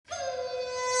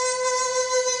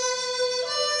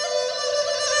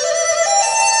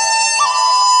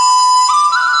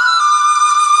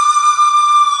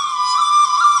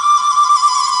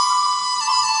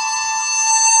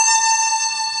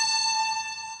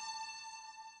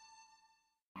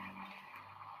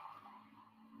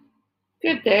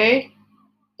Good day.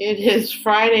 It is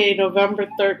Friday, November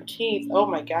 13th. Oh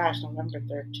my gosh, November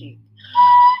 13th.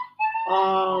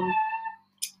 Um,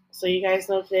 so you guys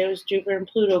know today was Jupiter and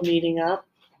Pluto meeting up,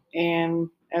 and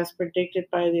as predicted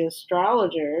by the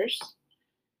astrologers,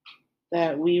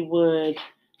 that we would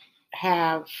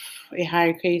have a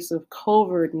higher case of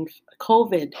COVID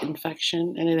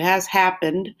infection, and it has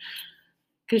happened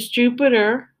because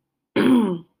Jupiter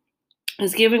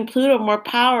is giving Pluto more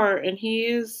power, and he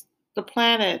is the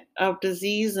planet of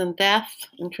disease and death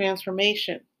and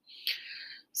transformation.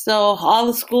 So all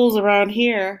the schools around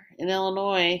here in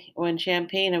Illinois or in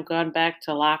Champaign have gone back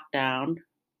to lockdown.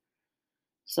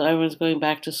 So everyone's going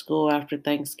back to school after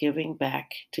Thanksgiving,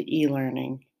 back to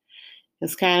e-learning.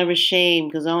 It's kind of a shame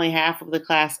because only half of the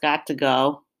class got to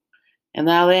go, and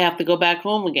now they have to go back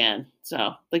home again.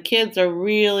 So the kids are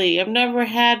really, I've never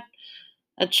had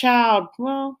a child,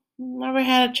 never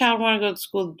had a child want to go to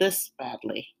school this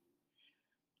badly,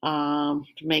 to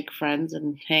make friends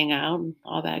and hang out and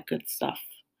all that good stuff.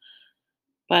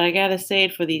 But I gotta say,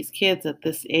 for these kids at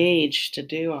this age to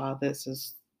do all this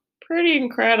is pretty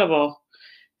incredible.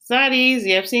 It's not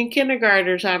easy. I've seen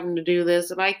kindergartners having to do this,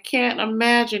 and I can't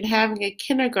imagine having a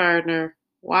kindergartner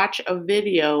watch a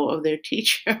video of their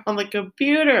teacher on the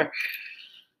computer.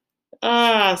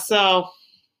 So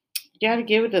you gotta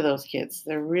give it to those kids.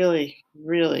 They're really,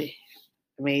 really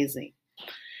amazing.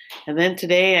 And then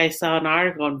today I saw an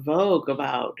article in Vogue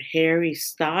about Harry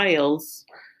Styles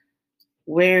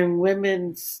wearing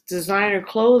women's designer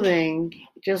clothing,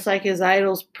 just like his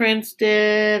idols Prince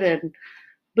did, and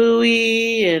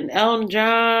Bowie, and Elton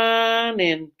John,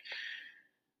 and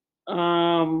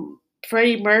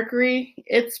Freddie Mercury.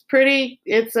 It's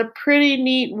a pretty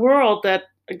neat world that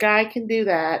a guy can do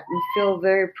that and feel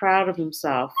very proud of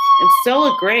himself and still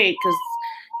look great because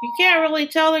you can't really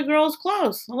tell the girl's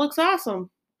clothes. It looks awesome.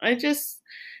 I just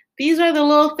These are the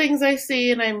little things I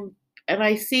see, and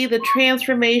I see the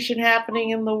transformation happening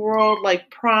in the world,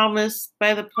 like promised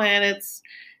by the planets.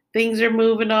 Things are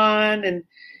moving on, and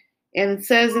it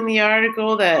says in the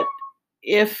article that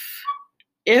if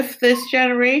if this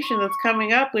generation that's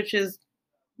coming up, which is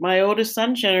my oldest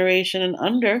son's generation and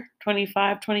under,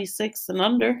 25, 26 and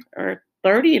under, or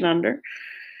 30 and under,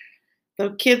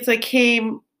 the kids that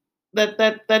came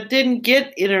that didn't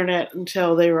get internet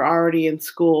until they were already in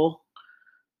school.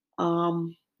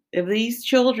 Um, if these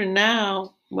children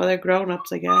now, well, they're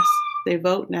grown-ups, I guess, they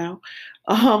vote now.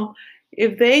 Um,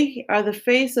 if they are the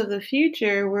face of the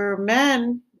future, where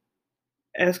men,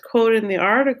 as quoted in the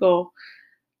article,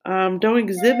 don't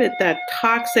exhibit that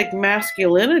toxic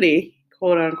masculinity,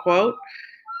 quote unquote,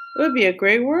 it would be a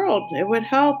great world. It would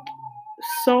help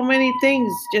so many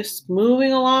things just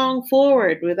moving along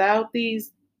forward without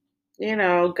these,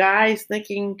 guys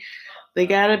thinking they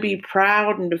got to be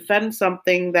proud and defend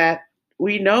something that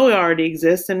we know already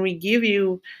exists, and we give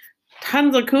you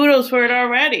tons of kudos for it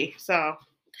already. So,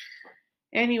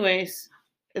 anyways,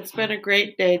 it's been a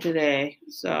great day today.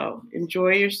 So,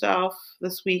 enjoy yourself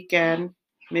this weekend.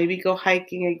 Maybe go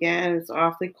hiking again. It's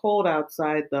awfully cold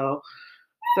outside, though.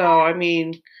 So, I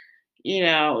mean,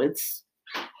 it's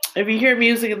if you hear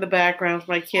music in the background,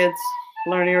 my kids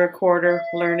learning a recorder,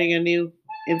 learning a new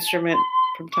instrument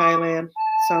from Thailand.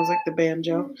 Sounds like the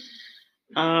banjo.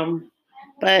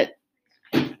 But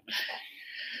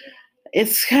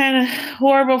it's kind of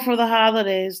horrible for the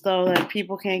holidays, though, that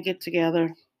people can't get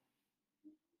together.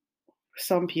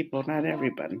 Some people, not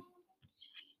everybody.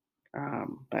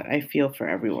 But I feel for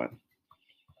everyone.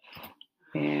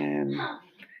 And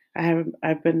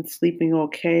I've been sleeping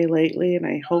okay lately,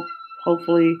 and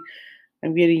hopefully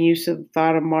I'm getting used to the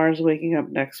thought of Mars waking up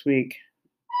next week.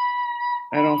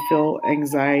 I don't feel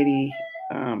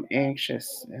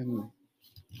anxious, and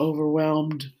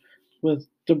overwhelmed with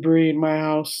debris in my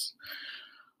house.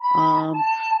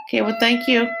 Okay, well, thank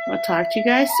you. I'll talk to you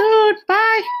guys soon.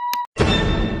 Bye.